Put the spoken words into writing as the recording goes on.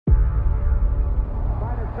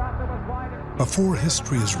Before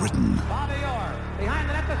history is written,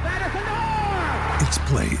 it's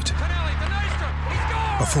played.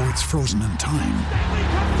 Before it's frozen in time,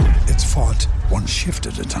 it's fought one shift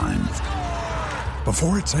at a time.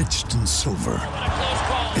 Before it's etched in silver,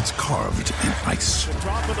 it's carved in ice.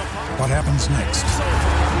 What happens next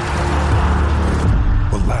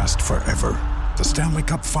will last forever. The Stanley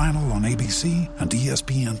Cup Final on ABC and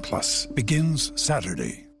ESPN Plus begins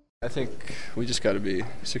Saturday. I think we just got to be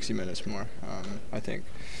 60 minutes more. I think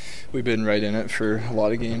we've been right in it for a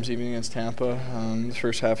lot of games, even against Tampa. The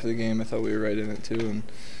first half of the game, I thought we were right in it too,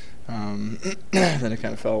 and then it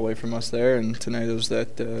kind of fell away from us there. And tonight it was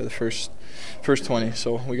the first 20.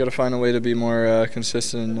 So we got to find a way to be more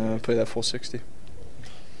consistent and play that full 60.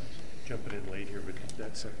 Jumping in late here, but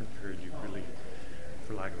that second period, you really,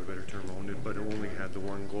 for lack of a better term, owned it, but only had the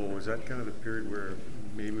one goal. Was that kind of the period where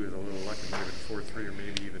maybe with a little luck it might have been 4-3 or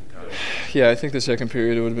maybe even tied? Yeah, I think the second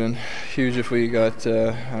period it would have been huge if we got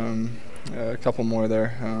a couple more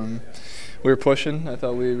there. We were pushing. I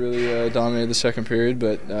thought we really dominated the second period,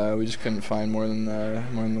 but we just couldn't find more than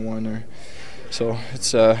the one. So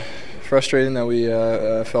it's frustrating that we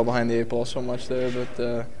fell behind the 8 ball so much there,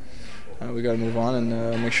 but we got to move on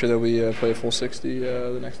and make sure that we play a full 60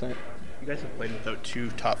 the next night. You guys have played without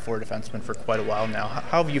 2 top 4 defensemen for quite a while now.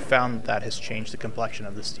 How have you found that has changed the complexion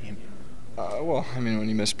of this team? Well, I mean, when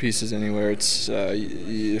you miss pieces anywhere, it's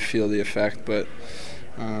you feel the effect. But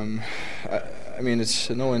I mean,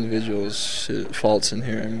 it's no individual's faults in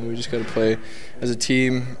here. I mean, we just got to play as a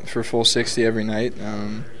team for full 60 every night.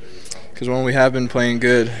 Because when we have been playing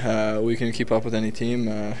good, we can keep up with any team.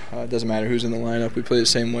 It doesn't matter who's in the lineup. We play the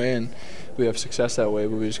same way, and we have success that way.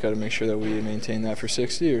 But we just got to make sure that we maintain that for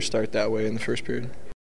 60 or start that way in the first period.